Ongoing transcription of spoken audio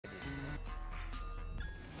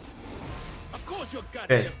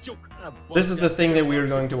Okay. This is the thing that we are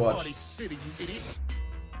going to watch.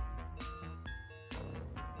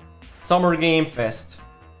 Summer Game Fest.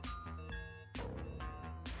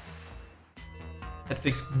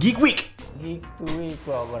 Netflix Geek Week. Geeked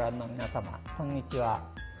Week をご覧の皆様、こんにちは。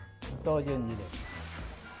伊藤淳二です。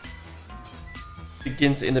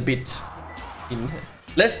 Begins in a bit. In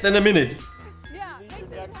less than a minute.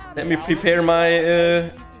 Let me prepare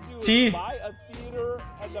my tea. Buy a theater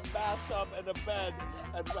and a bathtub and a bed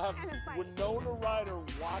and have Winona Ryder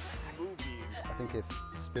watch movies. I think if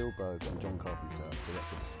Spielberg and John Carpenter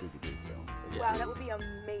directed a Scooby-Doo film. Wow, that would be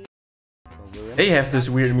amazing. They have this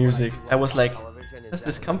weird music. I was like, where does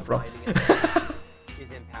this come from?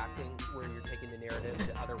 Is impacting where you're taking the narrative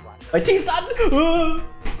to other My tea's done!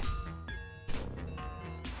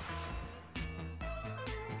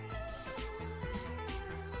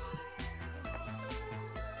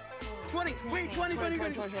 20, wait, 20.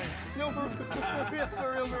 No, for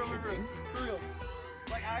real.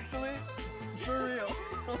 Like, actually, for real.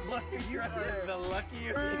 You are the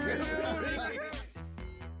luckiest.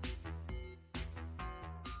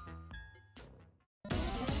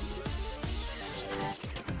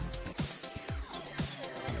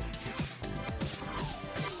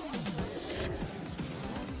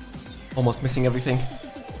 Almost missing everything.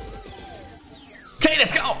 Okay,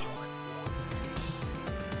 let's go!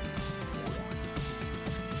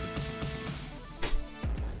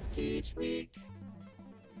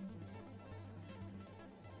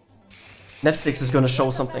 Netflix is gonna show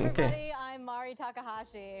something, okay. I'm Mari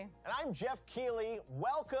Takahashi. And I'm Jeff Keighley.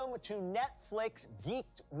 Welcome to Netflix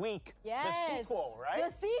Geeked Week. Yes. The sequel, right?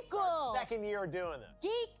 The sequel. Second year doing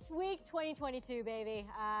this. Geeked Week 2022, baby.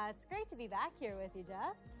 It's great to be back here with you,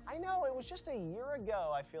 Jeff. I know, it was just a year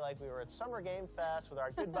ago. I feel like we were at Summer Game Fest with our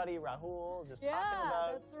good buddy Rahul, just talking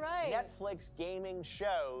about that's right. Netflix gaming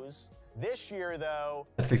shows. This year, though,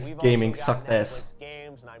 Netflix we've gaming also got sucked Netflix ass.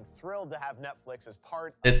 games, and I'm thrilled to have Netflix as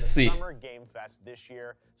part of Let's the see. Summer Game Fest this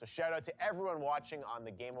year. So shout out to everyone watching on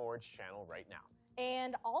the Game Awards channel right now.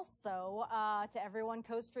 And also to everyone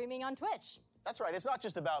co-streaming on Twitch. That's right. It's not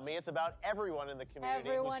just about me. It's about everyone in the community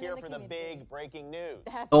who's Everyone here in the for the community. big breaking news.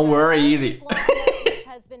 That's Don't right. worry, All easy. week long, Netflix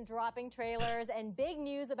has been dropping trailers and big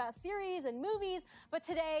news about series and movies, but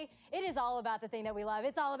today it is all about the thing that we love.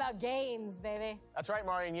 It's all about games, baby. That's right,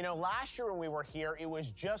 Marian. You know, last year when we were here, it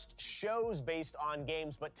was just shows based on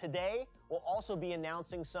games, but today we'll also be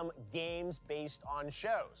announcing some games based on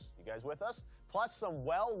shows. You guys with us? Plus, some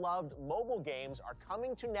well-loved mobile games are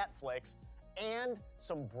coming to Netflix, and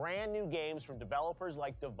some brand new games from developers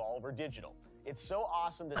like Devolver Digital. It's so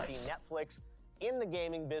awesome to see Netflix in the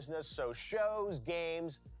gaming business, so shows,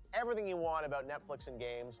 games, everything you want about Netflix and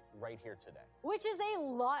games right here today. Which is a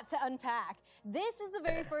lot to unpack. This is the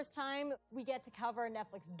very first time we get to cover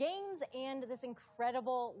Netflix games and this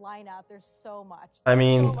incredible lineup. There's so much. I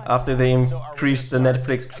mean, so much after they increased the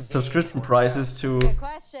Netflix subscription prices to Good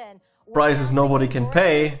question. prices nobody can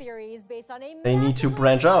pay, Series based on a they need to massively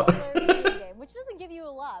branch out. popular video game, which doesn't give you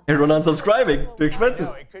a lot. Everyone unsubscribing. Too expensive.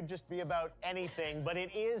 No, it could just be about anything, but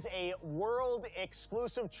it is a world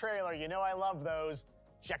exclusive trailer. You know I love those.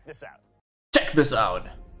 Check this out. Check this out.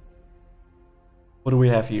 What do we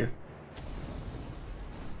have here?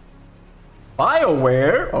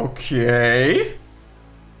 BioWare? Okay.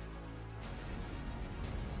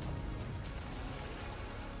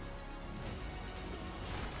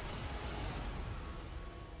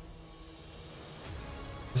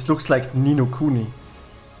 This looks like Ni no Kuni.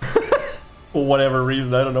 For whatever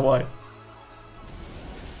reason, I don't know why.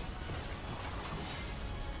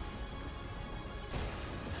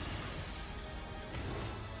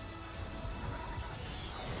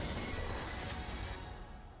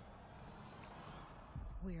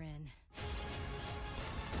 We're in.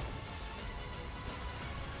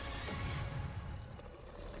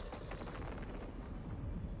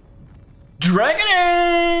 Dragon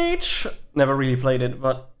Age! Never really played it,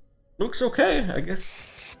 but looks okay, I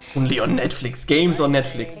guess. Only on Netflix. Games on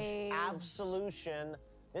Netflix. Absolution.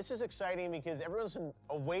 This is exciting because everyone's been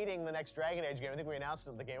awaiting the next Dragon Age game. I think we announced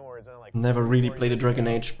it at the Game Awards and like Never really played a Dragon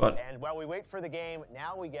Age, but and while we wait for the game,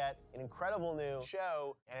 now we get an incredible new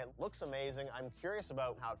show and it looks amazing. I'm curious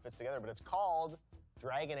about how it fits together, but it's called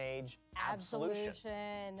Dragon Age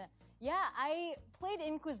Absolution. Yeah, I played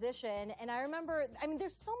Inquisition, and I remember, I mean,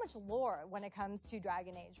 there's so much lore when it comes to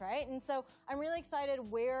Dragon Age, right? And so I'm really excited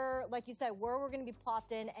where, like you said, where we're going to be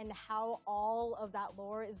plopped in and how all of that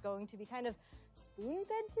lore is going to be kind of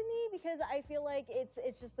spoon-fed to me, because I feel like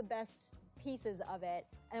it's just the best pieces of it,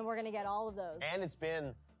 and we're going to get all of those. And it's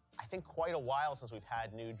been I think, quite a while since we've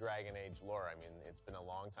had new Dragon Age lore. I mean, it's been a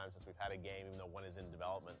long time since we've had a game, even though one is in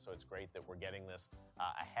development, so it's great that we're getting this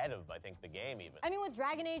ahead of, I think, the game even. I mean, with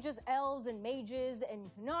Dragon Age, there's elves and mages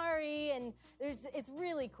and Hunari, and it's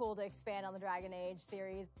really cool to expand on the Dragon Age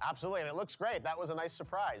series. Absolutely, and it looks great. That was a nice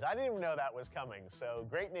surprise. I didn't even know that was coming, so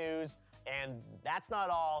great news. And that's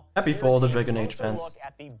not all. Happy for all the Dragon Age fans. Look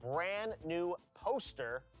at the brand new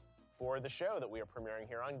poster for the show that we are premiering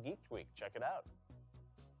here on Geeked Week. Check it out.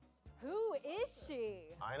 Who is she?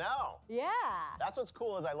 I know. Yeah. That's what's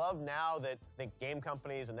cool is I love now that I think game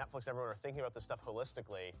companies and Netflix, everyone are thinking about this stuff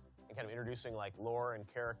holistically and kind of introducing like lore and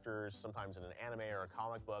characters, sometimes in an anime or a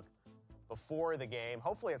comic book, before the game.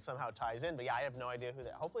 Hopefully it somehow ties in, but yeah, I have no idea who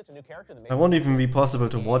that. Hopefully it's a new character that maybe. It won't even be possible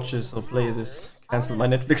to watch this or play this. Cancel my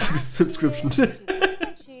Netflix subscription. She looks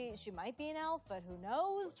like she might be an elf, but who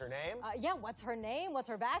knows? What's her name? Yeah, what's her name? What's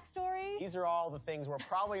her backstory? These are all the things we're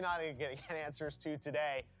probably not going to get answers to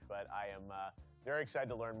today, but I am very excited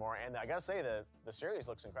to learn more. And I gotta say, the series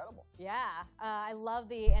looks incredible. Yeah, I love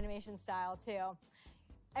the animation style too.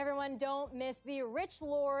 Everyone, don't miss the rich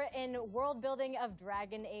lore and world building of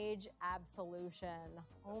Dragon Age Absolution.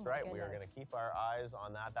 Oh That's my right, goodness. we are going to keep our eyes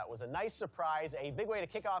on that. That was a nice surprise, a big way to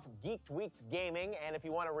kick off Geeked Week gaming. And if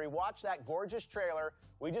you want to rewatch that gorgeous trailer,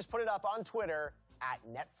 we just put it up on Twitter at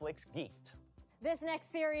Netflix Geeked. This next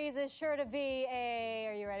series is sure to be a,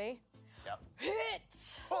 are you ready? Yep.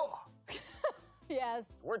 Hit! Oh, Yes.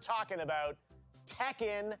 we're talking about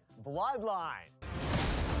Tekken Bloodline.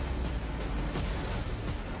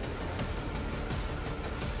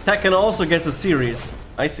 Tekken also gets a series.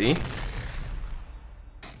 I see.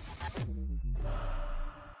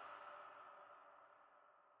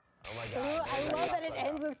 Oh my Ooh, God. I love that it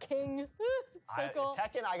ends with King. So cool.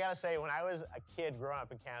 Tekken, I gotta say, when I was a kid growing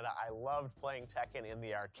up in Canada, I loved playing Tekken in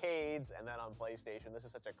the arcades and then on PlayStation. This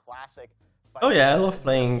is such a classic. Oh yeah, I love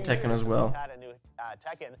playing Tekken as well. We've had a new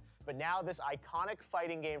Tekken, but now this iconic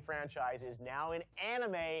fighting game franchise is now in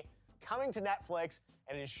anime, coming to Netflix,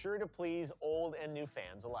 and it is sure to please old and new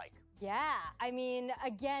fans alike. Yeah, I mean,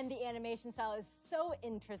 again, the animation style is so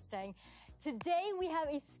interesting. Today, we have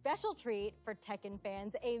a special treat for Tekken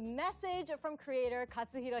fans, a message from creator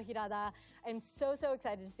Katsuhiro Hirada. I'm so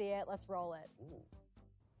excited to see it. Let's roll it.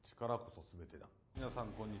 力こそ全てだ。皆さん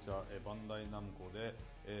こんにちは。バンダイナムコで、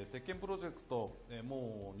鉄拳プロジェクト、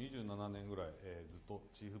もう27年ぐらい、ずっと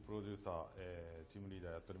チーフプロデューサー、チームリーダ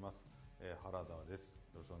ーやっております。原田です。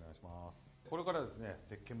よろしくお願いします。これからですね、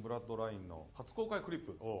鉄拳ブラッドラインの初公開クリッ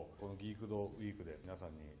プをこのギークドウィークで皆さ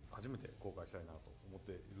んに初めて公開したいなと思っ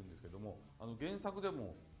ているんですけども、原作で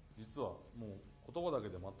も実はもう言葉だけ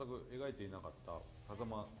で全く描いていなかった風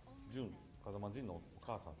間仁のお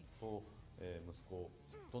母さんと、息子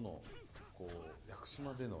とのこう屋久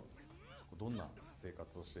島でのどんな生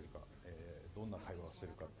活をしているか、どんな会話をしてい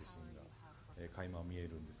るかっていうシーンが、垣間見え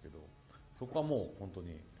るんですけど、そこはもう本当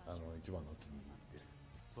に一番のお気に入りです。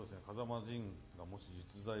そうですね、風間仁がもし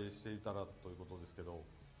実在していたらということですけど、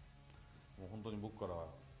もう本当に僕から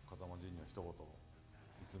風間仁には一言、い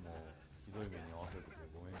つもひどい目に遭わせてて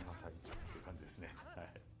ごめんなさいっていう感じですね。はい、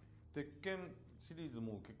鉄拳シリーズ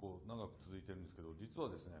も結構長く続いてるんですけど、実は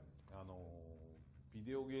ですね、ビ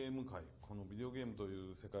デオゲーム界、このビデオゲームとい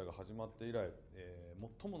う世界が始まって以来、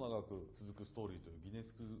最も長く続くストーリーというギネ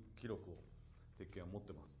ス記録を鉄拳は持っ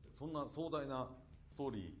てます。そんな壮大なスト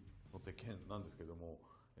ーリーの鉄拳なんですけども、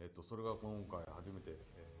それが今回初めて、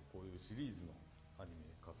こういうシリーズのアニメ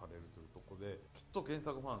化されるというところで、きっと原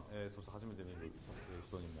作ファン、そして初めて見る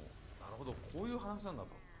人にも、なるほどこういう話なんだ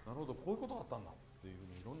と、なるほどこういうことがあったんだっていうふう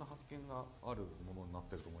にいろんな発見があるものになっ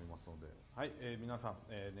ていると思いますので、はい、皆さん、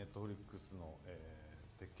ネットフリックスの、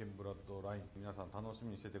鉄拳ブラッドライン、皆さん楽し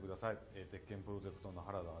みにしててください。鉄拳プロジェクトの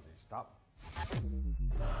原田でした。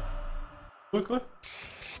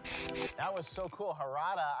That was so cool.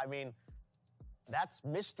 Harada, I mean, that's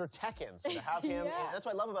Mr. Tekken. So to have him, Yeah. and that's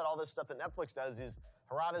what I love about all this stuff that Netflix does is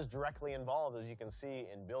Harada's directly involved, as you can see,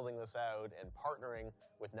 in building this out and partnering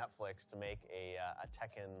with Netflix to make a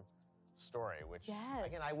Tekken story, which, Yes.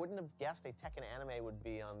 again, I wouldn't have guessed a Tekken anime would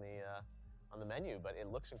be on the menu, but it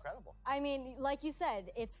looks incredible. I mean, like you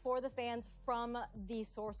said, it's for the fans from the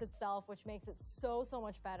source itself, which makes it so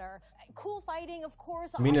much better. Cool fighting, of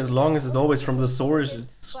course. I mean, as long as it's always from the source,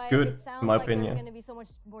 it's good, it sounds in my like opinion. There's going to be so much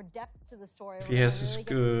more depth to the story. If We're he has gonna his really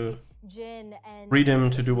get to see Jin and freedom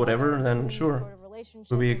his to do whatever, mother, then Jin's sure. sort of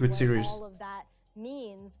relationship It'll be a and good what series. all of that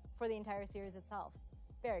means for the entire series itself.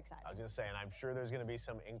 Very excited. I was going to say, and I'm sure there's going to be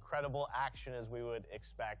some incredible action as we would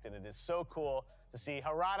expect, and it is so cool to see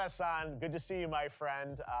Harada-san. Good to see you, my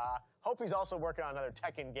friend. Hope he's also working on another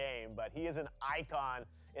Tekken game, but he is an icon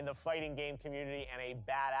in the fighting game community and a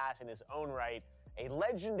badass in his own right. a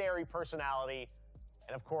legendary personality,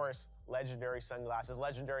 and of course, legendary sunglasses,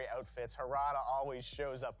 legendary outfits. Harada always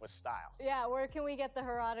shows up with style. Yeah, where can we get the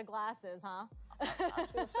Harada glasses, huh? I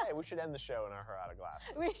was going to say, we should end the show in our Harada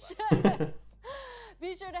glasses. We should.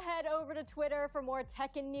 Be sure to head over to Twitter for more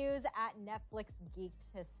Tekken news at Netflix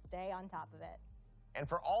Geeked to stay on top of it. And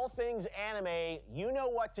for all things anime, you know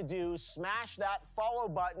what to do. Smash that follow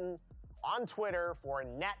button on Twitter for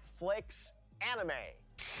Netflix Anime.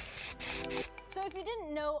 So if you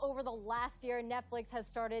didn't know, over the last year, Netflix has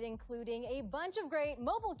started including a bunch of great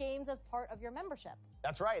mobile games as part of your membership.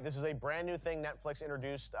 That's right. This is a brand new thing Netflix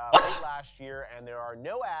introduced late last year, and there are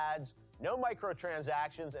no ads, no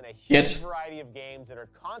microtransactions, and a huge variety of games that are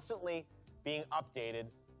constantly being updated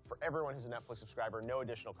for everyone who's a Netflix subscriber, no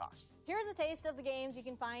additional cost. Here's a taste of the games you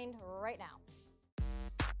can find right now.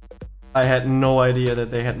 I had no idea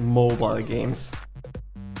that they had mobile games.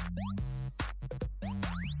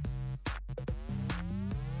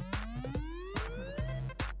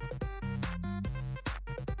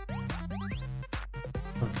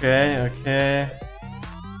 Okay.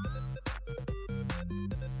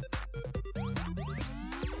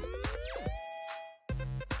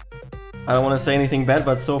 I don't want to say anything bad,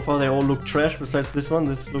 but so far they all look trash besides this one.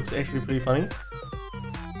 This looks actually pretty funny.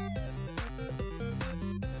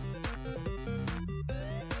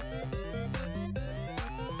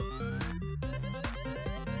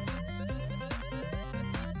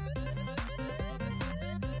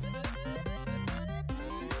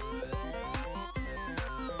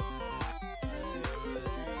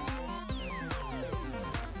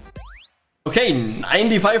 Okay,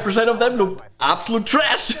 95% of them look absolute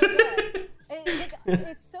trash.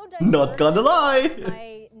 It's so diverse. Not gonna lie.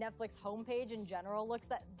 My Netflix homepage in general looks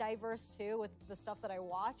that diverse too, with the stuff that I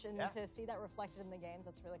watch, and to see that reflected in the games,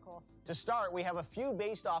 that's really cool. To start, we have a few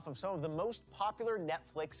based off of some of the most popular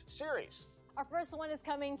Netflix series. Our first one is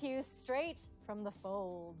coming to you straight from the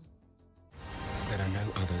fold. There are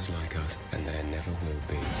no others like us, and there never will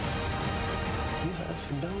be. You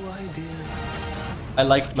have no idea. I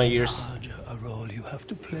liked my ears. A role you have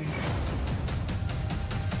to play.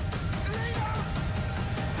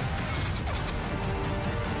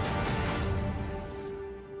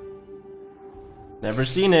 Never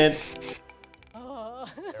seen it. Oh,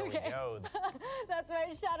 there we go. That's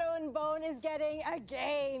right, Shadow and Bone is getting a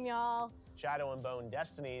game, y'all. Shadow and Bone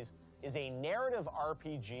Destinies is a narrative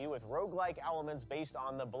RPG with roguelike elements based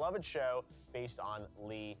on the beloved show based on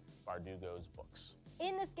Lee Bardugo's books.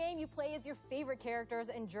 In this game, you play as your favorite characters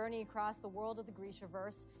and journey across the world of the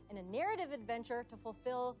Grishaverse in a narrative adventure to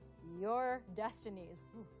fulfill your destinies.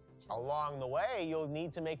 Ooh, along the way, you'll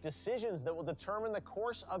need to make decisions that will determine the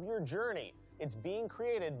course of your journey. It's being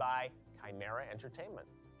created by Chimera Entertainment.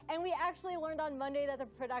 And we actually learned on Monday that the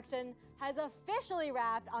production has officially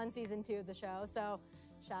wrapped on season 2 of the show. So,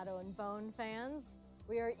 Shadow and Bone fans,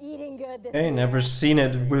 we are eating good this year. Never seen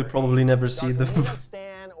it. We'll probably never see the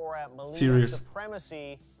Stan or at series.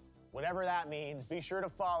 Supremacy, whatever that means. Be sure to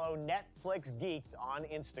follow Netflix Geeked on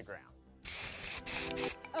Instagram.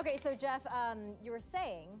 Okay, so Jeff, you were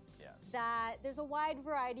saying that there's a wide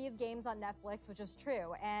variety of games on Netflix, which is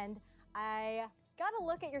true. And I got a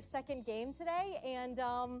look at your second game today, and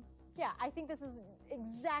yeah, I think this is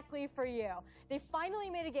exactly for you. They finally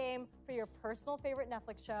made a game for your personal favorite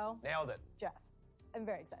Netflix show. Nailed it. Jeff, I'm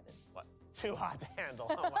very excited. What? Too hot to handle.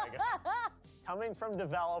 Oh my god. Coming from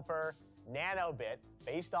developer Nanobit,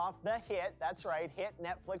 based off the hit, that's right, hit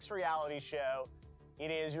Netflix reality show.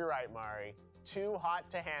 It is, you're right, Mari, Too Hot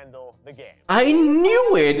to Handle, the game. I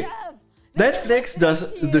knew it! Jeff, Netflix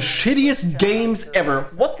does the shittiest games ever.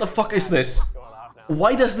 What the fuck is this?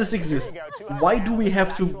 Why does this exist? Why do we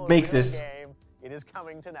have to make this? It is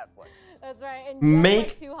coming to Netflix. That's right. And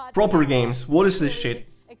make proper games. What is this shit?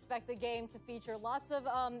 Expect the game to feature lots of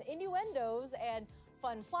innuendos and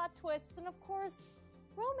fun plot twists, and of course,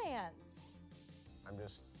 romance. I'm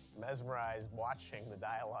just mesmerized watching the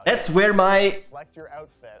dialogue. That's where my Select your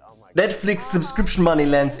outfit. Oh my Netflix subscription money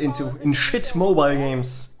lands into, in shit mobile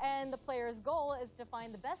games. And the player's goal is to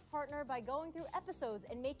find the best partner by going through episodes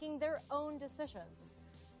and making their own decisions.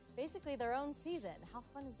 Basically their own season. How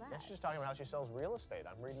fun is that? Yeah, she's just talking about how she sells real estate.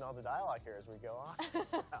 I'm reading all the dialogue here as we go on.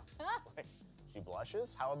 Wait, she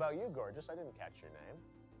blushes? How about you, gorgeous? I didn't catch your name.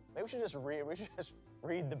 Maybe we should just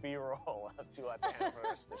read the B-roll of Too Hot to Handle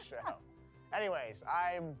versus the show. Anyways,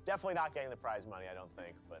 I'm definitely not getting the prize money, I don't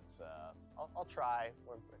think, but I'll try.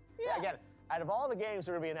 Yeah, again, out of all the games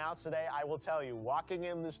that are being announced today, I will tell you, walking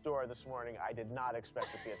in this door this morning, I did not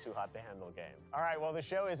expect to see a Too Hot to Handle game. All right, well, the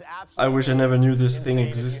show is absolutely I wish I never knew this insane thing if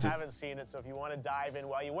existed. you haven't seen it, so if you want to dive in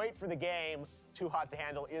while you wait for the game, Too Hot to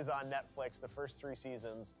Handle is on Netflix, the first 3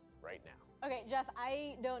 seasons right now. Okay, Jeff,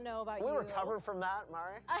 I don't know about you. We recovered from that,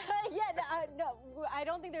 Mari? Yeah, no, I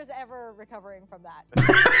don't think there's ever recovering from that.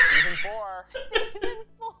 Season 4. Season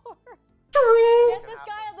 4. Get this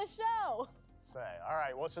guy on the show. All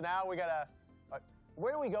right, well, so now we gotta.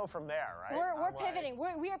 Where do we go from there, right? We're pivoting.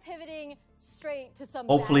 We are pivoting straight to some.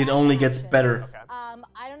 Hopefully, it only gets better. Okay.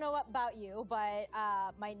 I don't know about you, but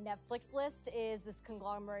my Netflix list is this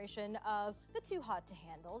conglomeration of the Too Hot to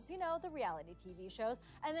Handles, you know, the reality TV shows,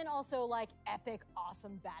 and then also like epic,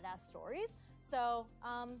 awesome, badass stories. So,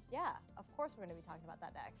 yeah, of course we're going to be talking about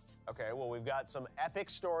that next. Okay, well, we've got some epic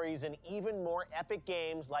stories and even more epic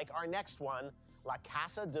games like our next one, La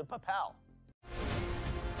Casa de Papel.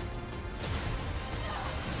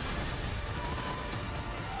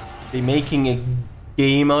 They making a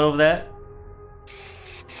game out of that?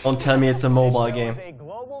 Don't tell me it's a mobile game. It's a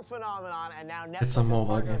global phenomenon, and now Netflix It's a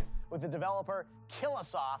mobile has partnered game. with the developer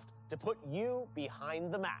Killasoft to put you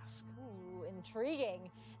behind the mask. Ooh, intriguing.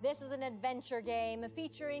 This is an adventure game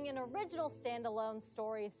featuring an original standalone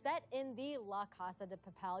story set in the La Casa de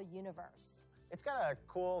Papel universe. It's got a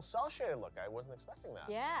cool cel-shaded look. I wasn't expecting that.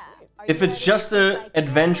 Yeah. Are If you it's ready just to an like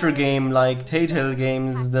adventure arrows, game like Telltale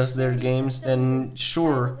Games does their games, then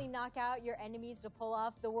sure. silently knock out your enemies to pull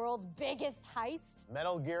off the world's biggest heist?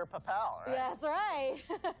 Metal Gear Papel, right? Yeah, that's right.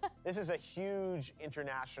 This is a huge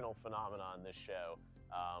international phenomenon, this show,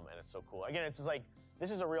 and it's so cool. Again, it's just like,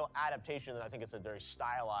 this is a real adaptation, and I think it's a very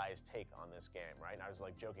stylized take on this game, right? And I was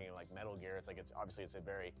like joking, like Metal Gear, it's like, obviously it's a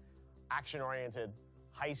very action-oriented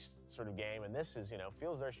heist sort of game, and this is, you know,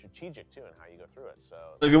 feels very strategic too in how you go through it. So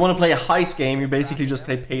If you want to play a heist game, you basically just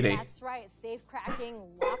play Payday. That's right. Safe cracking,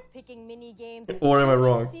 lock picking mini games, Or am I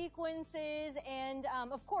wrong? sequences, and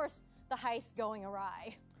of course the heist going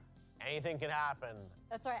awry. anything can happen.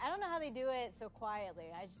 That's right. I don't know how they do it so quietly.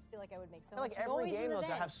 I just feel like I would make so much Like every noise in game the has to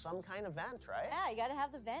vent. have some kind of vent, right? Yeah, you got to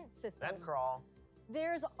have the vent system. Vent crawl.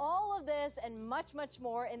 There's all of this and much, much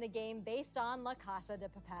more in the game based on La Casa de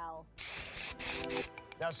Papel.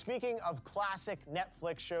 Now, speaking of classic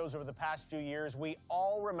Netflix shows over the past few years, we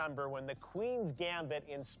all remember when the Queen's Gambit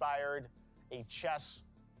inspired a chess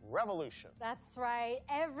revolution. That's right.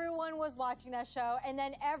 Everyone was watching that show, and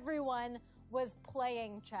then everyone was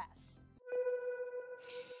playing chess.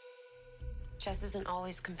 Chess isn't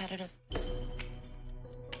always competitive.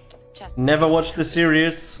 Chess. Never watched the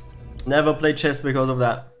series. Never played chess because of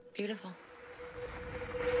that. Beautiful.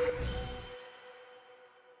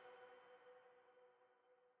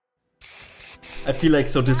 I feel like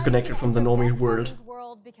so disconnected from the normie world.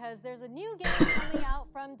 Because there's a new game coming out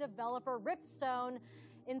from developer Ripstone,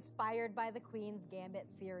 inspired by the Queen's Gambit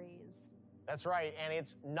series. That's right, and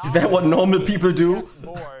it's not. Is that what normal people do?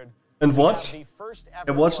 Chessboard, And watch? the first They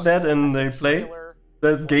ever watch that and they play trailer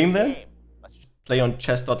the for game the then? game. Play on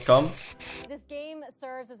chess.com. This game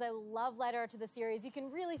serves as a love letter to the series. You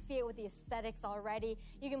can really see it with the aesthetics already.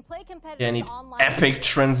 You can play competitive Yeah, I need online. epic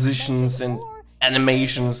transitions and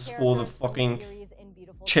animations for the fucking series in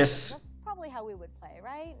beautiful chess. That's probably how we would play,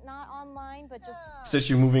 right? Not online, but just It's just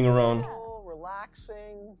you moving around.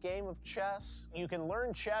 Relaxing game of chess. You can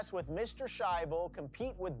learn chess with Mr. Scheibel,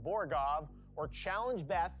 compete with Borgov, or challenge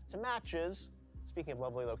Beth to matches. Speaking of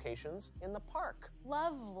lovely locations, in the park.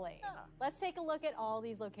 lovely. Yeah. Let's take a look at all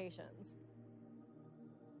these locations.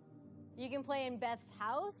 You can play in Beth's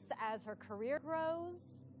house as her career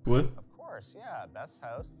grows. What? Of course, yeah, Beth's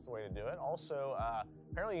house, that's the way to do it. Also,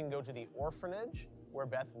 apparently you can go to the orphanage where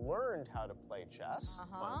Beth learned how to play chess.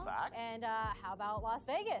 Fun fact. And how about Las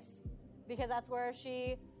Vegas? Because that's where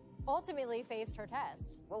she ultimately faced her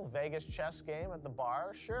test. Little Vegas chess game at the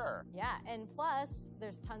bar, sure. Yeah, and plus,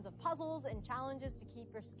 there's tons of puzzles and challenges to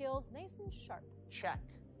keep your skills nice and sharp. Check.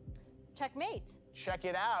 Checkmate. Check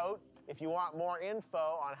it out. If you want more info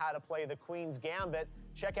on how to play the Queen's Gambit,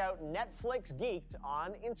 check out Netflix Geeked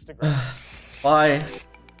on Instagram. Bye.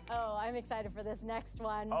 Oh, I'm excited for this next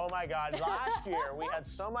one. Oh my God, last year we had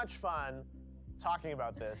so much fun talking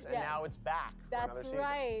about this, and Yes. now it's back for another That's season.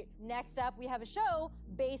 right. Next up, we have a show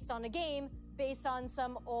based on a game, based on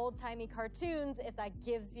some old-timey cartoons, if that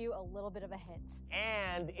gives you a little bit of a hint.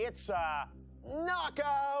 And it's a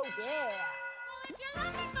knockout! Yeah.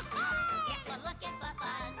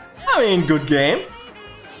 I mean, good game.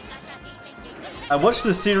 I watched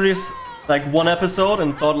the series like one episode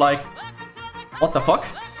and thought like, what the fuck?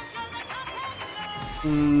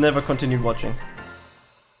 Never continued watching.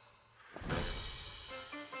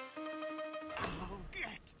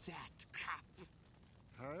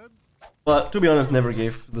 But to be honest, never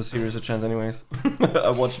gave the series a chance anyways.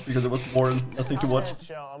 I watched it because it was boring, nothing to watch.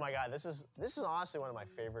 Show. Oh my God, this is honestly one of my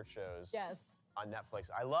favorite shows Yes. on Netflix.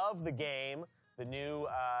 I love the game. The new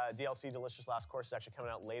DLC, Delicious Last Course, is actually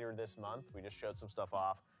coming out later this month. We just showed some stuff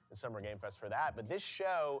off in Summer Game Fest for that. But this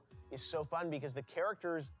show is so fun because the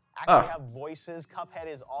characters actually have voices. Cuphead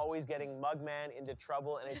is always getting Mugman into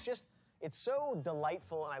trouble, and it's so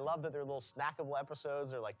delightful, and I love that they're little snackable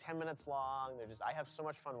episodes. They're like 10 minutes long. I have so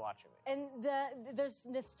much fun watching it. And there's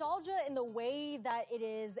nostalgia in the way that it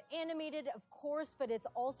is animated, of course, but it's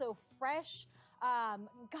also fresh.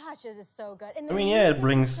 Gosh, it is so good. And I mean, yeah, it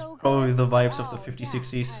brings probably the vibes of the 50s,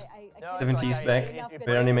 60s, 70s back.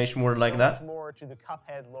 Their animation were like that. Much more to the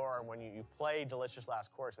Cuphead lore, and when you play Delicious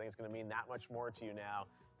Last Course, I think it's going to mean that much more to you now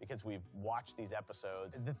because we've watched these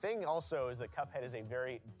episodes. The thing also is that Cuphead is a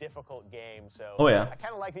very difficult game, so I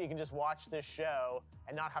kind of like that you can just watch this show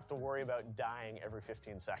and not have to worry about dying every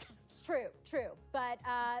 15 seconds. True, but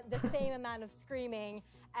the same amount of screaming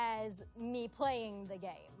as me playing the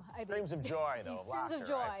game. Screams of joy, though. Screams of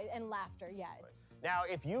joy and laughter, yeah. Now,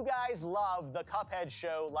 if you guys love the Cuphead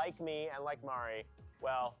show like me and like Mari,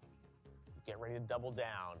 well, get ready to double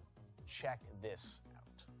down. Check this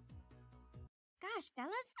out. Gosh,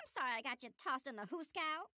 fellas, I'm sorry I got you tossed in the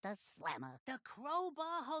Hooskow. The Slammer. The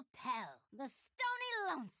Crowbar Hotel. The Stony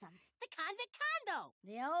Lonesome. The Convict Condo.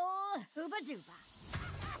 The old Hooba Dooba.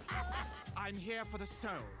 I'm here for the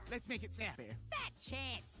soul. Let's make it snappy. Fat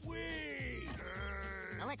chance. Wait!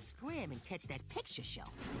 Now let's scram and catch that picture show.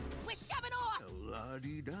 We're shoving off!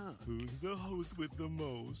 La-dee-da. Who's the host with the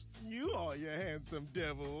most? You are, you handsome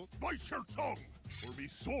devil. Bite your tongue, or be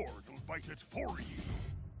sword will bite it for you.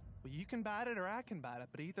 Well, you can bite it or I can bite it,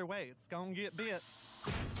 but either way, it's gonna get bit.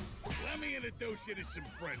 Let me introduce you to some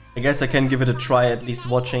friends. I guess I can give it a try, at least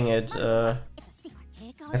watching it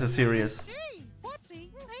as a series. Hey, what's-y?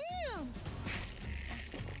 Damn!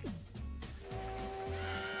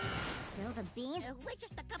 Spill the beans? We're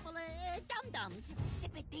just a couple of dum-dums.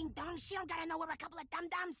 Sip it, ding-dong. She don't gotta know we're a couple of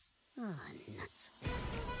dum-dums. Oh, nuts.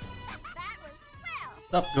 That was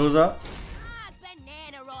swell! Up goes up. Ah,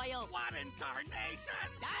 banana royal. What incarnation?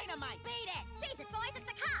 Dynamite. Beat it. Chase it, boys, it's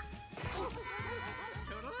the cops!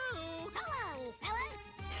 Toodaloo. Hello, fellas!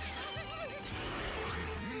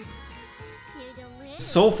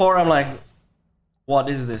 So far, I'm like, what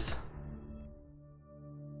is this?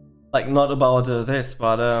 Like, not about this,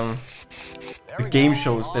 but the game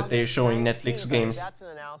shows that they're showing Netflix games. That's an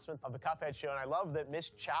announcement of the Cuphead show, and I love that Miss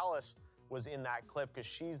Chalice was in that clip because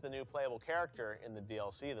she's the new playable character in the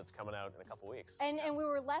DLC that's coming out in a couple weeks. And we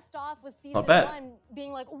were left off with season 1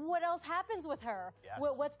 being like, what else happens with her? Yes.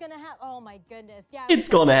 What's gonna happen? Oh my goodness. Yeah. It's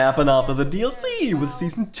gonna happen after the DLC with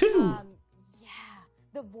season 2. Yeah,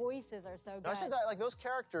 the voices are so good. No, I said that, like, those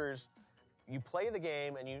characters, you play the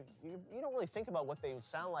game and you don't really think about what they would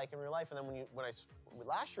sound like in real life. And then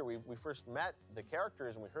last year we first met the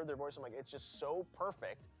characters and we heard their voice, I'm like, it's just so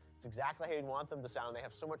perfect. It's exactly how you'd want them to sound. They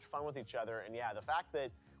have so much fun with each other. And yeah, the fact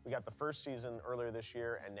that we got the first season earlier this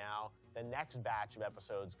year and now the next batch of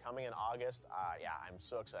episodes coming in August, yeah, I'm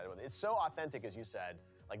so excited with it. It's so authentic, as you said.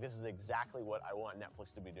 Like, this is exactly what I want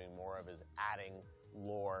Netflix to be doing more of, is adding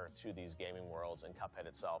lore to these gaming worlds, and Cuphead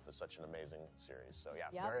itself is such an amazing series. So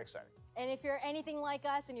yeah, very exciting. And if you're anything like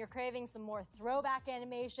us and you're craving some more throwback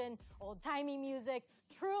animation, old-timey music,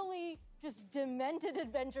 truly just demented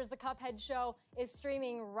adventures, the Cuphead show is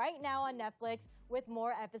streaming right now on Netflix with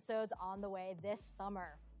more episodes on the way this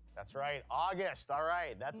summer. That's right, August. All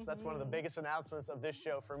right, that's one of the biggest announcements of this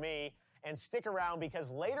show for me. And stick around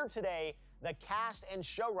because later today, the cast and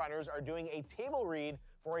showrunners are doing a table read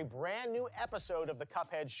for a brand new episode of the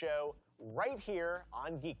Cuphead show right here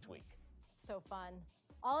on Geeked Week. So fun.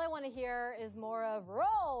 All I want to hear is more of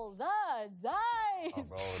roll the dice. Oh,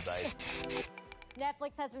 roll the dice.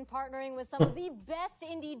 Netflix has been partnering with some of the best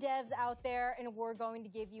indie devs out there, and we're going to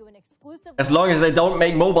give you an exclusive... As long as they don't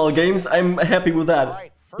make mobile games, I'm happy with that.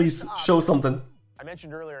 Right, please show something. I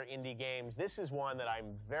mentioned earlier indie games. This is one that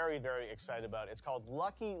I'm very, very excited about. It's called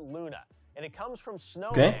Lucky Luna, and it comes from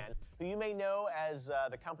Snowman, who you may know as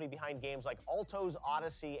the company behind games like Alto's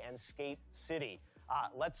Odyssey and Skate City.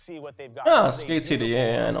 Let's see what they've got. Ah, Skate City,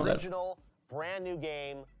 yeah, I know that. Original, brand new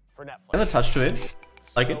game for Netflix. Has a touch to it.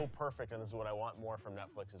 Like so it. Perfect, and this is what I want more from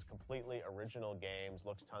Netflix, is completely original games,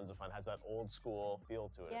 looks tons of fun, has that old school feel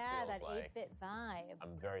to it. Yeah, it that feels 8-bit vibe.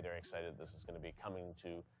 I'm very, very excited this is going to be coming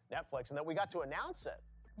to Netflix and that we got to announce it.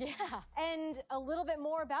 Yeah, and a little bit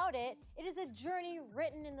more about it. It is a journey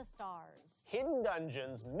written in the stars. Hidden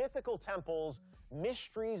dungeons, mythical temples,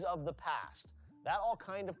 mysteries of the past. That all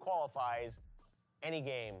kind of qualifies any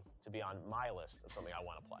game to be on my list of something I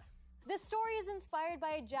want to play. This story is inspired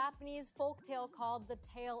by a Japanese folktale called The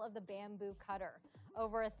Tale of the Bamboo Cutter.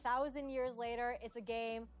 over 1,000 years later. It's a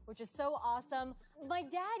game which is so awesome. My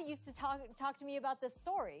dad used to talk to me about this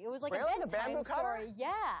story. It was like Really? a The bamboo bedtime story. cutter?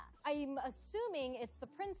 Yeah. I'm assuming it's the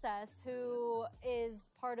princess who is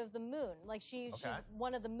part of the moon. Like she's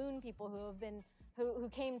one of the moon people who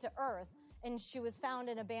came to Earth, and she was found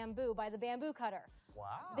in a bamboo by the bamboo cutter. Wow.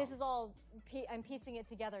 This is all, I'm piecing it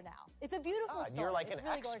together now. It's a beautiful story. You're like it's an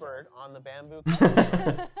really expert gorgeous. on the bamboo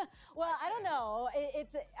cutter. Well, I don't know.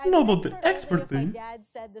 No, I'm but the only expert if thing. my dad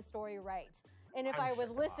said the story right, and if I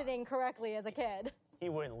was listening correctly as a kid. He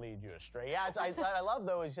wouldn't lead you astray. Yeah, I love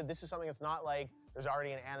though. Is this is something that's not like there's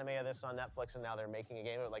already an anime of this on Netflix and now they're making a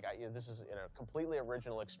game of it. Like this is a completely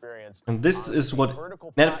original experience. And this is what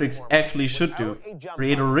Netflix actually should do.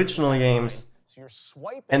 Create original games. So you're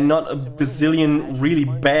swiping and not a bazillion really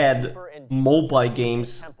bad mobile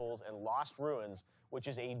games. Temples and lost ruins, which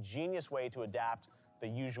is a genius way to adapt the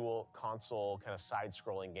usual console kind of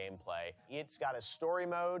side-scrolling gameplay. It's got a story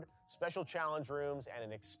mode, special challenge rooms, and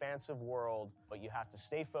an expansive world, but you have to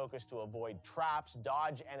stay focused to avoid traps,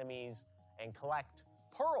 dodge enemies, and collect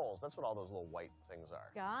pearls. That's what all those little white things are.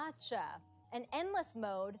 Gotcha. An endless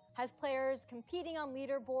mode has players competing on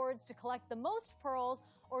leaderboards to collect the most pearls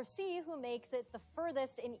or see who makes it the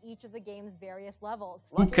furthest in each of the game's various levels.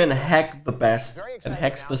 Who can hack the best and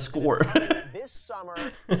hacks the score. This summer,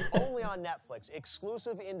 only on Netflix,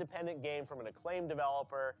 exclusive independent game from an acclaimed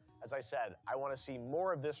developer. As I said, I want to see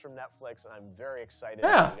more of this from Netflix, and I'm very excited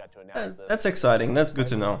that we got to announce this. That's exciting. That's good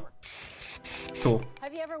to know. Cool.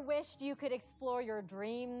 Have you ever wished you could explore your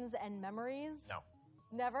dreams and memories? No.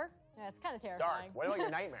 Never? Yeah, it's kind of terrifying. Dark. What about your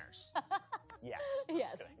nightmares? Yes.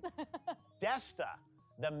 Yes. Desta,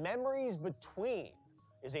 The Memories Between,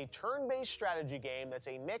 is a turn-based strategy game that's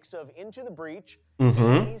a mix of Into the Breach,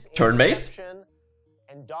 Turn-based? Inception,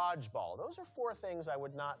 and Dodgeball. Those are four things I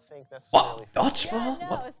would not think necessarily. What? Dodgeball? Yeah,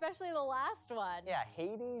 no, especially the last one. Yeah,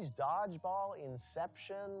 Hades, Dodgeball,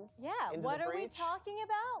 Inception. Yeah, Into what the are we Breach. talking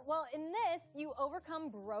about? Well, in this, you overcome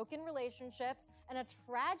broken relationships and a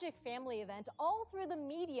tragic family event all through the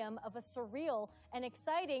medium of a surreal and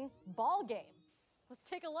exciting ball game. Let's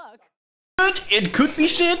take a look. It could be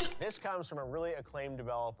shit. This comes from a really acclaimed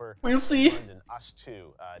developer. We'll see. In London, Us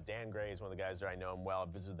Too. Dan Gray is one of the guys there. I know him well. I've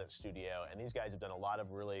visited that studio, and these guys have done a lot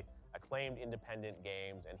of really acclaimed independent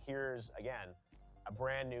games. And here's again a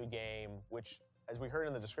brand new game, which, as we heard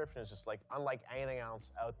in the description, is just like unlike anything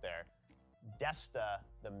else out there. Desta,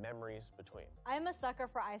 The Memories Between. I'm a sucker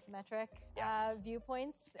for isometric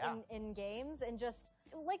viewpoints in games, and just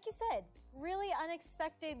like you said, really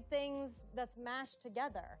unexpected things that's mashed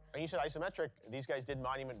together. And you said isometric. These guys did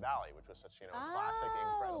Monument Valley, which was such classic,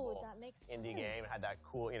 incredible indie game. It had that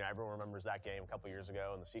cool, everyone remembers that game a couple years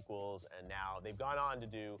ago and the sequels. And now they've gone on to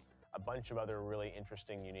do a bunch of other really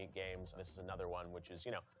interesting, unique games. This is another one, which is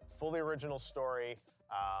fully original story.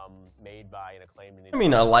 Made by an acclaimed indie. I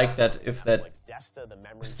mean, I like that if that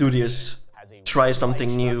studios try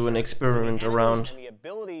something new and experiment around. And the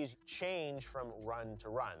abilities change from run to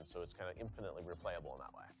run, so it's kind of infinitely replayable in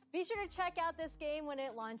that way. Be sure to check out this game when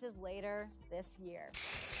it launches later this year.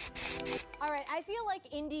 All right, I feel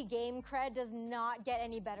like indie game cred does not get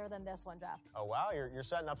any better than this one, Jeff. Oh, wow, you're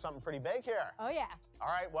setting up something pretty big here. Oh, yeah. All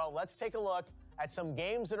right, well, let's take a look at some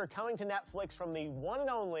games that are coming to Netflix from the one and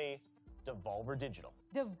only Devolver Digital.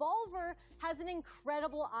 Devolver has an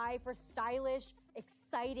incredible eye for stylish,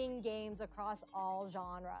 exciting games across all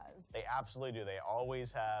genres. They absolutely do. They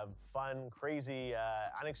always have fun, crazy,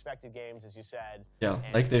 unexpected games, as you said. Yeah,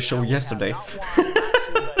 and like they showed yesterday. Not one, not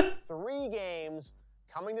two, but 3 games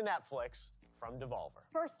coming to Netflix from Devolver.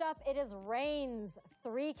 First up, it is Reigns: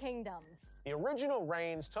 3 Kingdoms. The original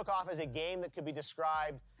Reigns took off as a game that could be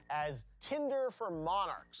described as Tinder for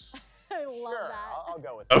monarchs. I love that. I'll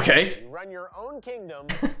go with that. Okay. You run your own kingdom,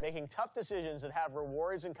 making tough decisions that have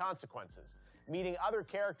rewards and consequences, meeting other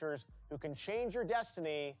characters who can change your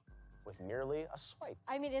destiny with merely a swipe.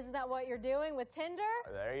 I mean, isn't that what you're doing with Tinder?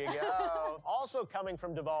 There you go. Also coming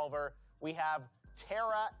from Devolver, we have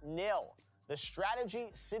Terra Nil, the strategy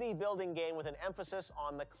city building game with an emphasis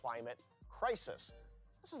on the climate crisis.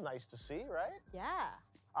 This is nice to see, right? Yeah.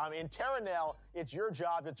 In Terra Nil, it's your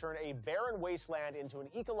job to turn a barren wasteland into an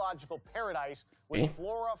ecological paradise with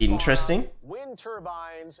flora, interesting. fauna, wind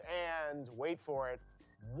turbines, and, wait for it,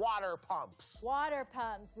 water pumps. Water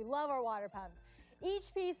pumps. We love our water pumps.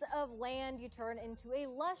 Each piece of land you turn into a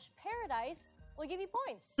lush paradise will give you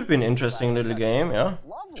points. Could be an interesting little game, yeah.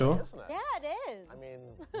 Lovely, Sure. isn't it? Yeah, it is. I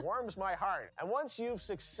mean, warms my heart. And once you've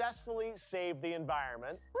successfully saved the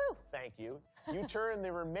environment, thank you, you turn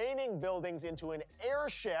the remaining buildings into an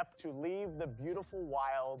airship to leave the beautiful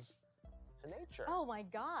wilds to nature. Oh my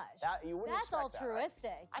gosh. You wouldn't That's expect that, right?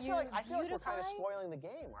 altruistic. I feel like we're kind of spoiling the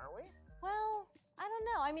game, aren't we? Well, I don't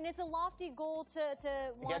know. I mean, it's a lofty goal to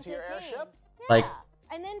want get to your attain. airship? Yeah. Like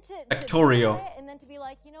and then to Factorio. buy it, and then to be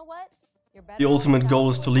like, you know what? You're better. The ultimate goal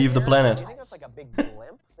is to leave the planet. Do you think that's like a big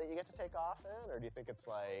blimp that you get to take off in, or do you think it's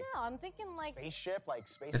like No, I'm thinking like spaceship, like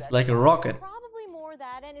SpaceX? It's like a rocket. Probably more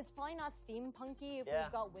that, and it's probably not steampunky if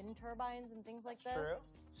we've got wind turbines and things like this. True.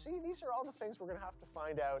 See, these are all the things we're gonna have to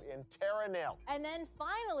find out in Terra Nil. And then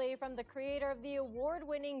finally, from the creator of the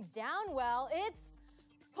award-winning Downwell, it's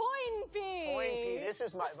Poinpy.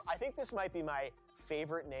 Poinpy. I think this might be my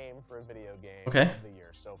favorite name for a video game of the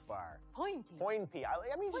year so far. Poinpy. Poinpy.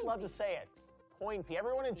 I mean, just love to say it. Poinpy.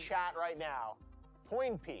 Everyone in chat right now.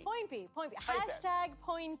 Poinpy. Poinpy. Poinpy. Hashtag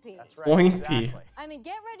Poinpy. That's right. Poinpy. Exactly. I mean,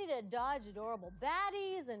 get ready to dodge adorable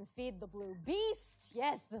baddies and feed the blue beast.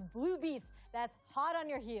 Yes, the blue beast. That's hot on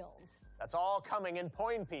your heels. That's all coming in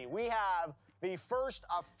Poinpy. We have the first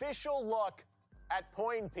official look at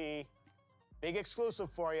Poinpy. Big exclusive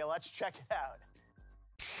for you. Let's check it out.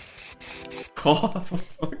 God.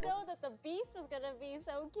 I didn't know that the beast was gonna be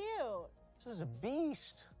so cute. This is a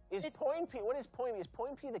beast. Poinpy? What is Poinpy? Is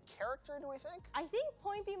Poinpy the character? Do we think? I think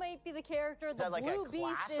Poinpy might be the character. Is that like blue a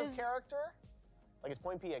beast class of character? Like is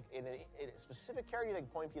Poinpy a specific character? You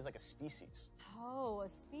think Poinpy is like a species? Oh, a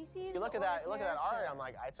species. You look at that. Look at that art. character? I'm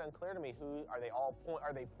like, it's unclear to me. Who are they? All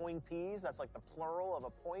are they Poinpies? That's like the plural of a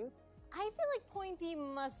point. I feel like Poinpy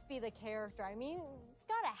must be the character. I mean, it's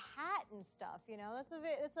got a hat and stuff. You know, it's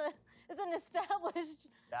an established.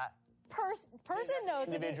 That. Person knows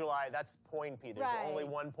it. Individualized. That's Poinpy. There's only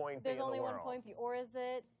one Poinpy There's in only the one world. Poinpy, or is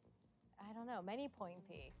it? I don't know. Many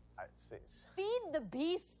Poinpy. Feed Feed the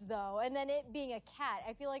beast though, and then it being a cat.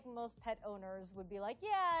 I feel like most pet owners would be like, "Yeah,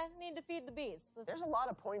 I need to feed the beast." There's a lot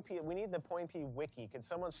of Poinpy. We need the Poinpy wiki. Can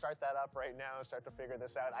someone start that up right now and start to figure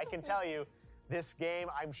this out? I can tell you, this game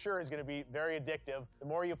I'm sure is going to be very addictive. The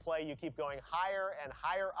more you play, you keep going higher and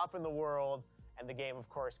higher up in the world, and the game, of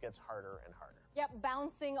course, gets harder and harder. Yep,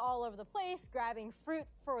 bouncing all over the place, grabbing fruit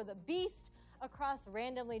for the beast across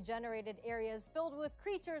randomly generated areas filled with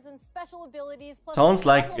creatures and special abilities. Plus Sounds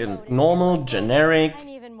like a normal, generic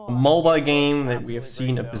mobile game that we have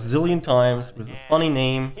seen a bazillion times with a funny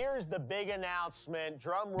name. Here's the big announcement.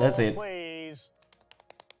 Drum roll, That's it. please.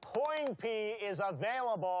 Poinpy is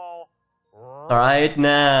available Right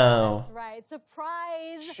now. That's right.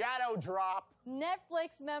 Surprise! Shadow drop.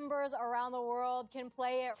 Netflix members around the world can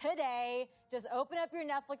play it today. Just open up your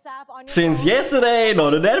Netflix app on your Since phone. yesterday,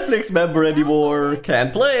 not a Netflix member anymore.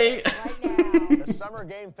 Can't play. The Summer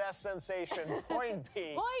Game Fest sensation,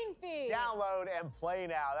 Poinpy. Poinpy. Download and play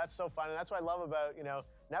now. That's so fun. And that's what I love about,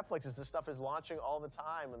 Netflix is this stuff is launching all the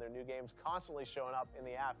time and their new games constantly showing up in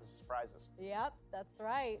the app as surprises. Yep, that's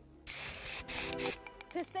right.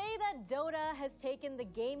 To say that Dota has taken the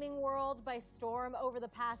gaming world by storm over the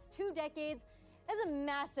past 2 decades is a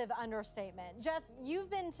massive understatement. Jeff, you've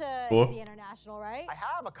been to the International, right? I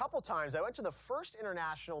have a couple times. I went to the first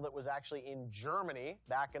International that was actually in Germany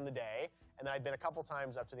back in the day, and then I'd been a couple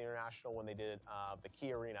times up to the International when they did the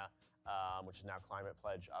Key Arena, which is now Climate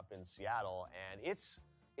Pledge up in Seattle, and it's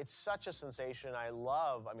such a sensation. I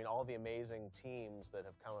love, all the amazing teams that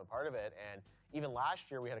have come a part of it, and even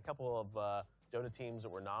last year we had a couple of Dota teams that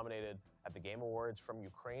were nominated at the Game Awards from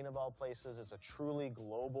Ukraine, of all places. It's a truly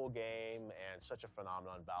global game and such a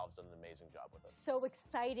phenomenon. Valve's done an amazing job with it. So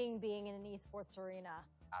exciting being in an esports arena.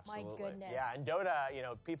 Absolutely. My goodness. Yeah, and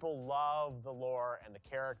Dota, people love the lore and the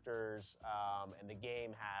characters, and the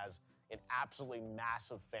game has an absolutely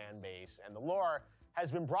massive fan base. And the lore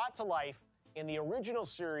has been brought to life in the original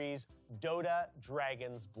series, Dota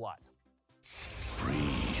Dragon's Blood.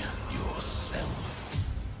 Free yourself.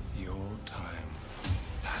 Your time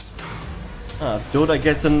has come. Dota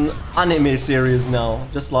gets an anime series now,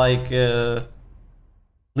 just like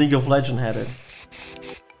League of Legends had it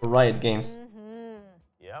for Riot Games.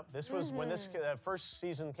 Yep, this was when this first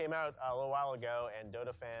season came out a little while ago, and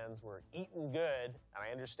Dota fans were eating good, and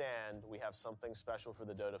I understand we have something special for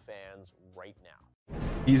the Dota fans right now.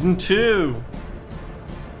 Season 2.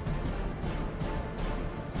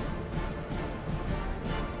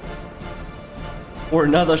 Or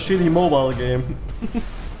another shitty mobile game.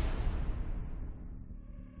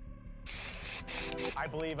 I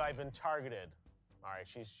believe I've been targeted. All right,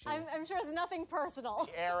 she's I'm sure it's nothing personal.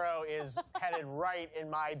 The arrow is headed right in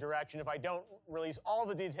my direction if I don't release all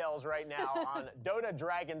the details right now on Dota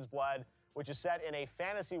Dragon's Blood, which is set in a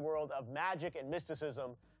fantasy world of magic and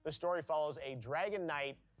mysticism. The story follows a dragon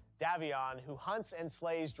knight, Davion, who hunts and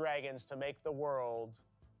slays dragons to make the world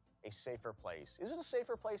a safer place. Is it a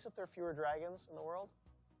safer place if there are fewer dragons in the world?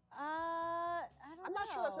 I don't know. I'm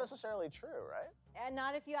not sure that's necessarily true, right? And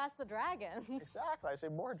not if you ask the dragons. Exactly. I say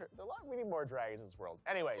we need more dragons in this world.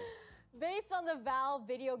 Anyways. Based on the Valve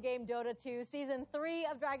video game Dota 2, Season 3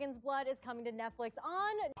 of Dragon's Blood is coming to Netflix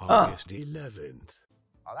on August 11th.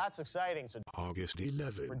 Oh, that's exciting. So August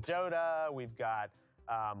 11th. For Dota, we've got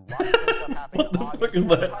lots of good stuff happening. What the fuck is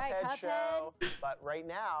that? Cuphead show. But right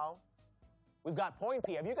now, we've got Point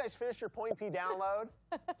P. Have you guys finished your Point P download?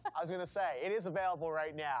 I was going to say, it is available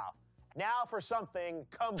right now. Now for something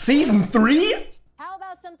Season 3? How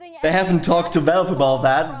about something They haven't talked to Valve about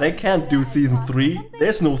that. They can't do Season 3.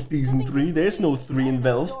 There's no Season 3. There's no 3 in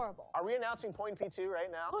Valve. Are we announcing Point P2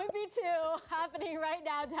 right now? Point P2 happening right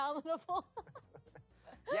now, downloadable.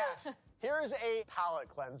 Yes. Here's a palate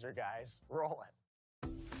cleanser, guys. Roll it.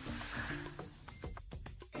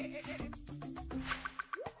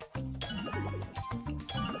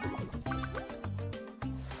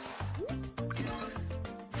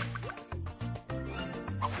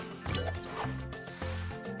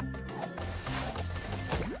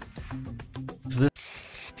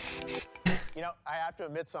 You know, I have to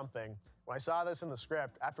admit something. When I saw this in the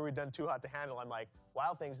script, after we'd done Too Hot to Handle, I'm like,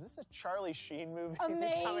 Wild Things, is this a Charlie Sheen movie becoming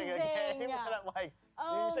a game? And I'm like,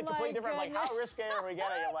 Oh you said completely different. I'm like, how goodness. risque are we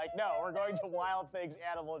getting? I'm like, no, we're going to Wild Things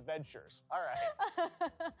Animal Adventures. All right.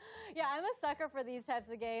 Yeah, I'm a sucker for these types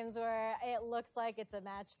of games where it looks like it's a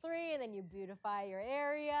match 3 and then you beautify your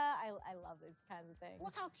area. I love these kinds of things.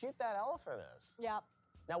 Look how cute that elephant is. Yep.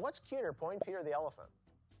 Now, what's cuter, Point P or the elephant?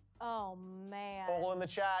 Oh, man. Poll in the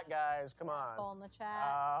chat, guys. Come on. Poll in the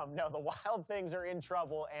chat. No, the Wild Things are in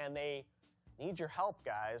trouble, and they need your help,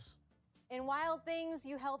 guys. In Wild Things,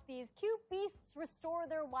 you help these cute beasts restore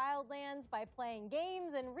their wildlands by playing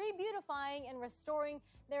games and re-beautifying and restoring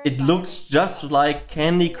their It looks just like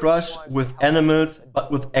Candy Crush with animals,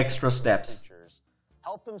 but with extra steps.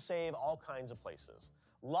 Help them save all kinds of places.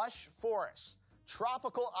 Lush forests,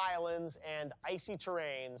 tropical islands, and icy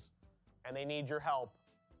terrains, and they need your help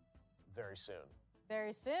very soon.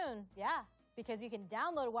 Very soon, yeah, because you can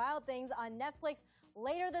download Wild Things on Netflix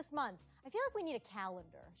later this month. I feel like we need a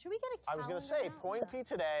calendar. Should we get a I calendar? was going to say, now? Point P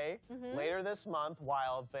today, later this month,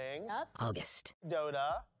 Wild Things. Yep. August.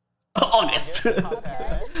 Dota. August.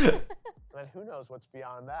 Cuphead. And then who knows what's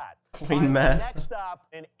beyond that. Queen Master. Next up,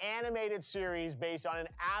 an animated series based on an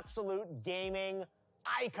absolute gaming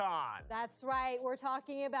icon. That's right. We're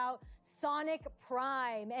talking about Sonic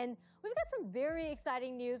Prime. And we've got some very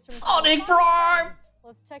exciting news from Sonic Prime! fans.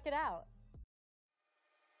 Let's check it out.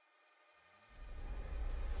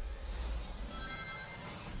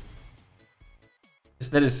 Is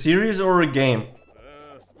that a series or a game?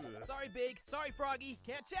 Sorry, Big. Sorry, Froggy.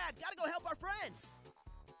 Can't chat. Gotta go help our friends.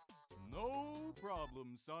 No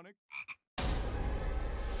problem, Sonic.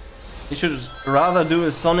 You should rather do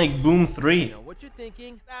a Sonic Boom 3. I know what you're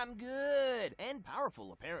thinking. I'm good. And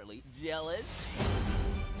powerful, apparently. Jealous?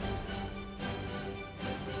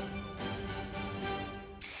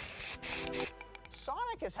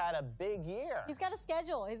 Sonic has had a big year. He's got a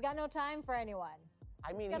schedule. He's got no time for anyone.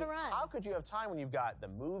 I mean, He's gotta run. how could you have time when you've got the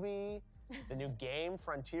movie, the new game,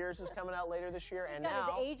 Frontiers is coming out later this year, He's and got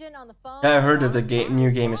now his agent on the phone. Yeah, I heard that the new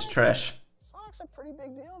game is trash. Sonic's a pretty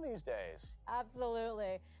big deal these days.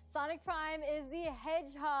 Absolutely. Sonic Prime is the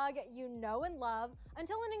hedgehog you know and love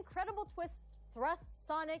until an incredible twist thrusts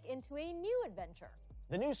Sonic into a new adventure.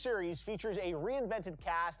 The new series features a reinvented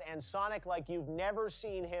cast and Sonic like you've never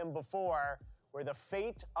seen him before, where the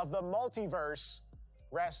fate of the multiverse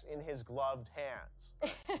rests in his gloved hands.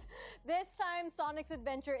 This time, Sonic's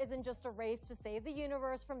adventure isn't just a race to save the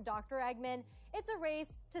universe from Dr. Eggman, it's a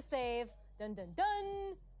race to save, dun dun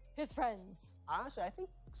dun, his friends. Honestly, I think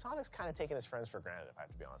Sonic's kind of taking his friends for granted, if I have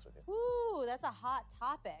to be honest with you. Ooh, that's a hot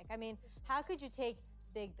topic. I mean, how could you take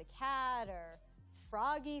Big the Cat or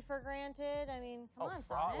Froggy for granted? I mean, come on,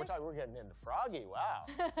 Sonic. We're getting into Froggy, wow.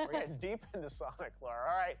 We're getting deep into Sonic lore.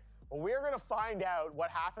 All right, well, we're going to find out what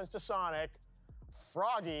happens to Sonic,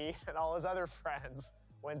 Froggy, and all his other friends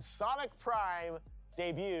when Sonic Prime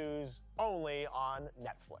debuts only on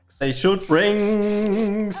Netflix. They should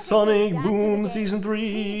bring Sonic Boom Season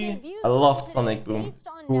 3. I love Sonic Boom.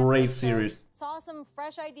 Great series. Saw some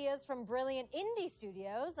fresh ideas from brilliant indie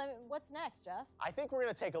studios. I mean, what's next, Jeff? I think we're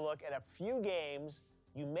going to take a look at a few games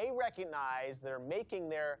you may recognize that are making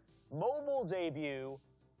their mobile debut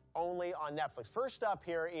only on Netflix. First up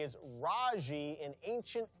here is Raji, an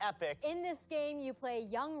ancient epic. In this game, you play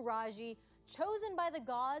young Raji, chosen by the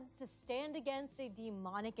gods to stand against a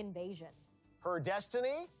demonic invasion. Her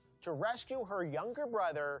destiny? To rescue her younger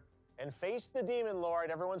brother and face the demon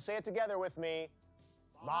lord. Everyone say it together with me.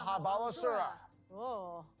 Mahabalasura.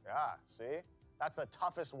 Whoa. Yeah, see? That's the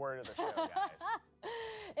toughest word of the show, guys.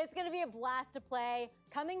 It's going to be a blast to play,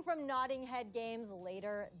 coming from Notting Head Games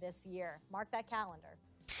later this year. Mark that calendar.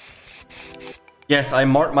 Yes, I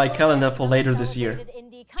marked my calendar for later this year.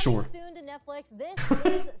 Sure. Soon to Netflix. This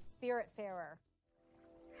is Spiritfarer.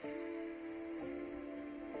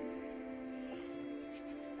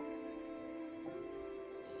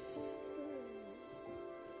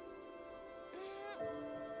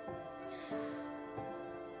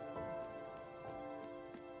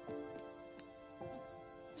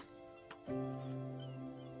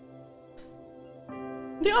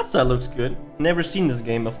 The outside looks good. Never seen this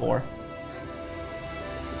game before.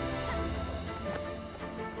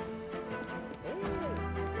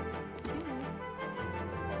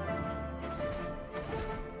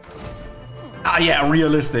 Ah yeah,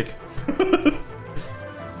 realistic.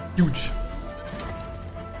 Huge.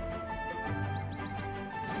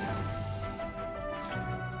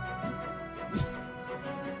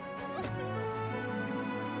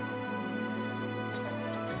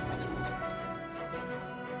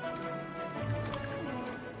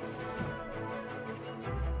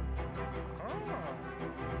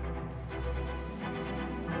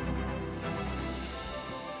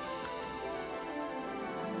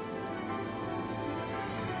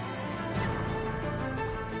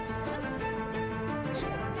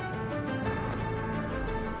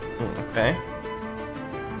 Okay.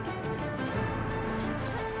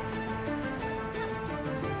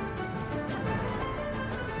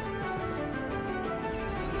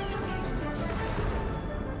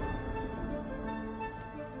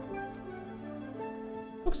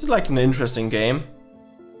 Looks like an interesting game.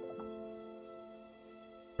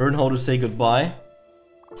 Learn how to say goodbye.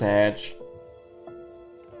 Attach.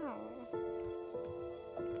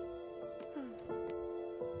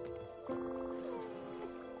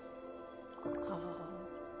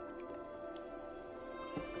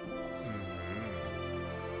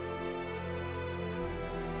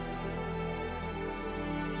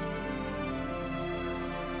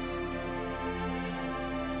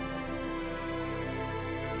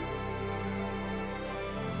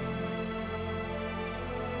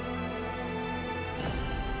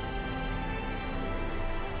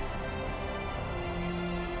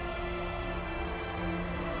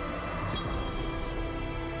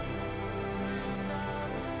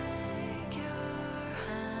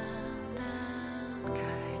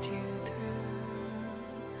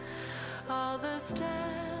 All the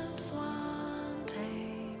steps one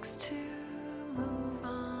takes to move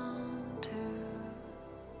on to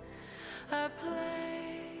a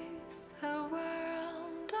place, a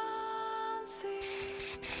world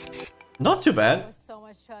unseen. Not too bad. There was so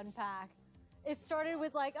much to unpack. It started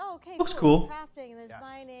with like, oh, okay, Looks cool. cool. There's crafting, there's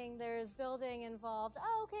mining, there's building involved.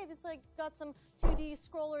 Oh, okay, it's like got some 2D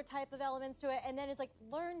scroller type of elements to it, and then it's like,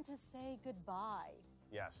 learn to say goodbye.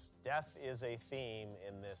 Yes, death is a theme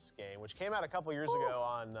in this game, which came out a couple years ago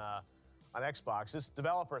on Xbox. This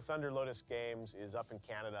developer, Thunder Lotus Games, is up in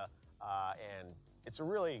Canada, and it's a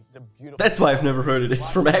beautiful. That's why I've never heard it.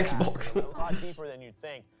 It's from Xbox. A lot deeper than you'd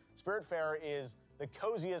think. Spiritfarer is the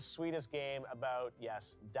coziest, sweetest game about,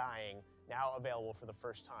 yes, dying, now available for the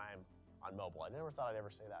first time on mobile. I never thought I'd ever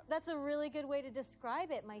say that. That's a really good way to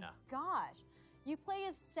describe it. My gosh. You play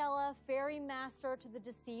as Stella, fairy master to the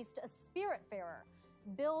deceased, a Spiritfarer.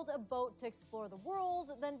 Build a boat to explore the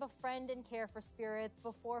world, then befriend and care for spirits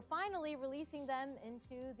before finally releasing them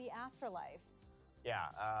into the afterlife. Yeah,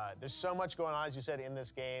 there's so much going on, as you said, in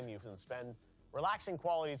this game. You can spend relaxing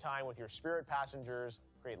quality time with your spirit passengers,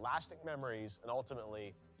 create lasting memories, and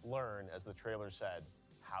ultimately learn, as the trailer said,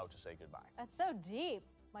 how to say goodbye. That's so deep.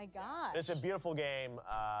 My gosh. It's a beautiful game,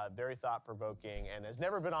 very thought-provoking, and has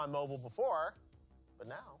never been on mobile before, but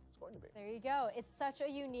now it's going to be. There you go. It's such a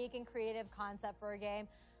unique and creative concept for a game.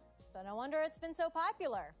 So no wonder it's been so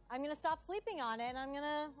popular. I'm going to stop sleeping on it, and I'm going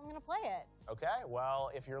to play it. Okay, well,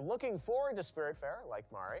 if you're looking forward to Spiritfarer, like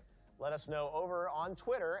Mari, let us know over on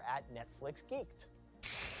Twitter at Netflix Geeked.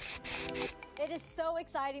 It is so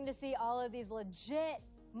exciting to see all of these legit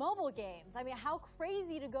mobile games. I mean, how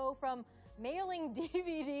crazy to go from mailing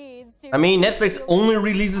DVDs to... I mean, Netflix only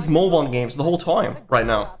releases mobile games the whole time right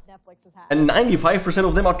now. And 95%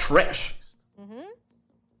 of them are trash. Mm-hmm.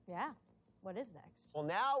 Yeah. What is next? Well,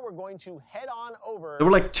 now we're going to head on over... There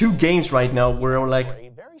were like 2 games right now where we're like, a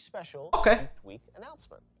very special week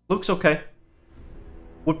announcement. Looks okay.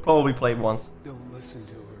 Would probably play it once. Don't listen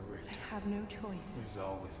to her, Rick. I have no choice. There's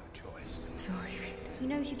always a choice. Sorry, Rick. He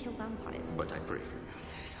knows you kill vampires. But I pray for you. I'm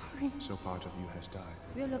so sorry. So part of you has died.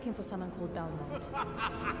 We're looking for someone called Belmont.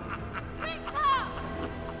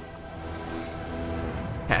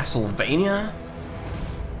 Castlevania?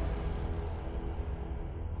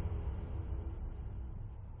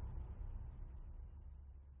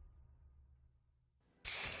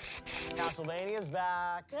 is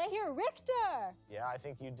back. Did I hear Richter? Yeah, I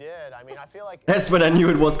think you did. I mean, I feel like That's when I knew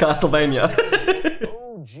it was Castlevania.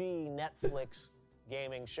 OG Netflix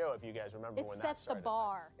gaming show, if you guys remember when that It set the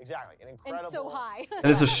bar. Exactly. An incredible. And so high.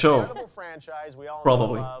 And it's a show. Incredible franchise we all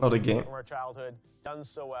Probably, love not a game. from our childhood. Done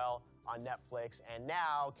so well on Netflix. And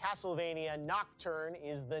now Castlevania Nocturne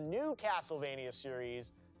is the new Castlevania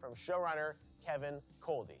series from showrunner Kevin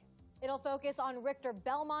Coldy. It'll focus on Richter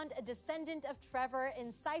Belmont, a descendant of Trevor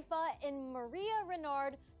and Sypha and Maria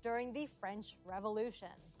Renard during the French Revolution.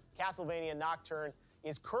 Castlevania Nocturne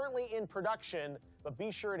is currently in production, but be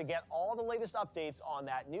sure to get all the latest updates on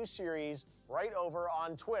that new series right over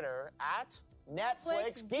on Twitter at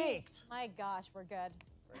Netflix Geeked. My gosh, we're good.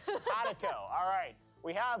 Simpatico. All right.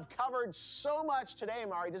 We have covered so much today,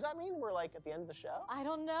 Mari. Does that mean we're like at the end of the show? I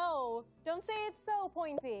don't know. Don't say it's so,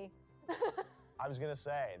 Point P. I was going to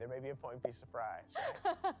say, there may be a Point P surprise,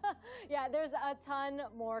 right? Yeah, there's a ton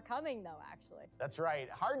more coming, though, actually. That's right.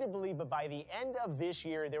 Hard to believe, but by the end of this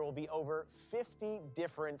year, there will be over 50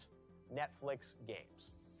 different Netflix games.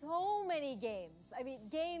 So many games. I mean,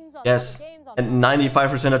 games on Yes, games on and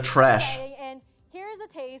 95% are trash. And here's a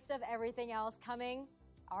taste of everything else coming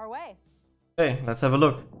our way. Okay, let's have a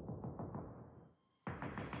look.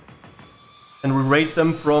 And we rate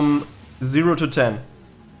them from 0 to 10.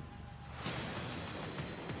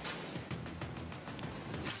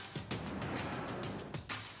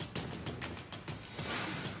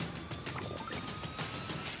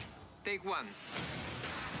 Take one.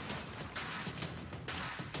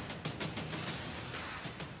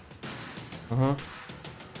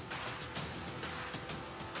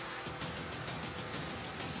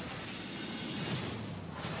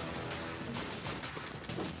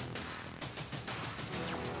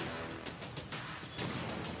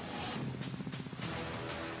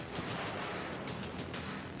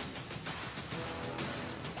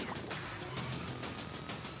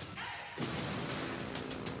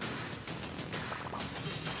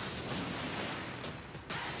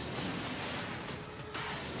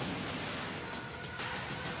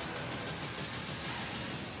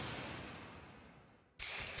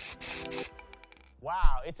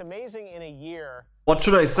 Wow, it's amazing in a year. What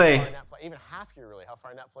should I say? Even half year, really, how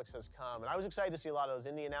far Netflix has come. And I was excited to see a lot of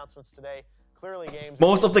those indie announcements today. Clearly, games.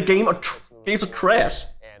 Most of the games are trash.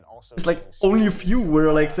 It's like only a few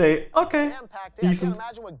where like say, okay, decent.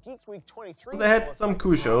 They had some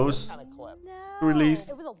cool shows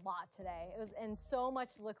released. It was a lot today. It was, and so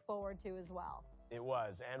much to look forward to as well. It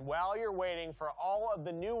was. And while you're waiting for all of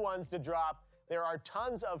the new ones to drop, there are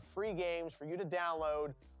tons of free games for you to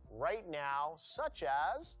download right now, such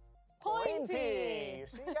as Point P.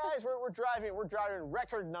 See, guys, we're driving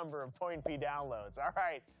record number of Point P downloads. All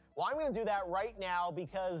right. Well, I'm going to do that right now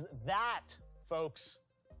because that, folks,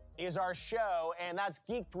 is our show, and that's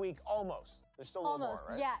Geeked Week almost. There's still a little more,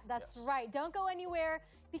 right? Yeah, that's right. Don't go anywhere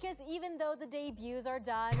because even though the debuts are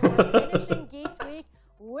done, we're finishing Geeked Week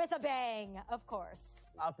with a bang, of course.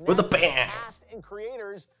 Up next, With a bang. Cast and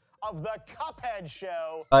creators of the Cuphead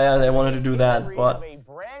show. Oh yeah, they wanted to do that, but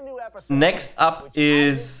next up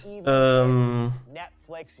is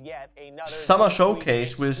Netflix yet another Summer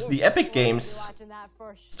Showcase with the Epic Games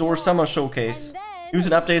Store Summer Showcase. News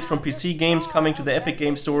and updates from PC games coming to the Epic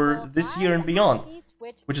Games Store this year and beyond,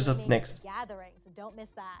 which is up next. Gathering, so don't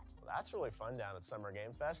miss that. Well, that's really fun down at Summer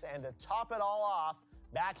Game Fest. And to top it all off,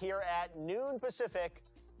 back here at noon Pacific,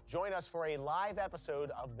 join us for a live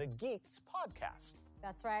episode of the Geeked podcast.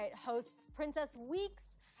 That's right. Hosts Princess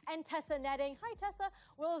Weeks and Tessa Netting, hi Tessa,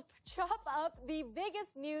 will chop up the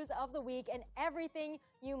biggest news of the week and everything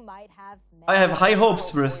you might have missed. I have high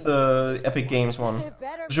hopes with the Epic Games one.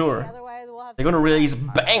 Sure. They're gonna release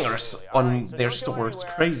bangers on their store. It's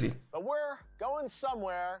crazy. But we're going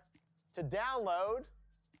somewhere to download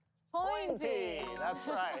Point P. That's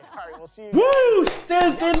right. All right, we'll see you. Woo!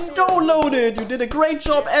 Still didn't download it! You did a great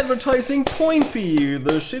job advertising Point P,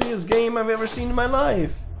 the shittiest game I've ever seen in my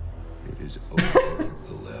life. It is over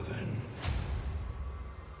 11.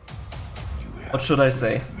 What should I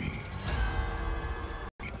say?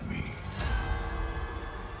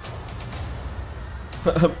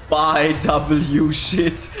 Bye, W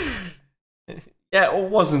shit. Yeah, it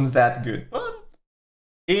wasn't that good, but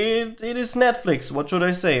it is Netflix. What should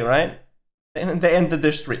I say, right? And they ended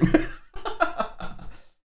their stream.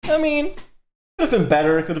 I mean, could have been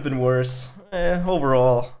better, could have been worse.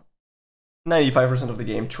 Overall, 95% of the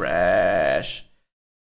game trash.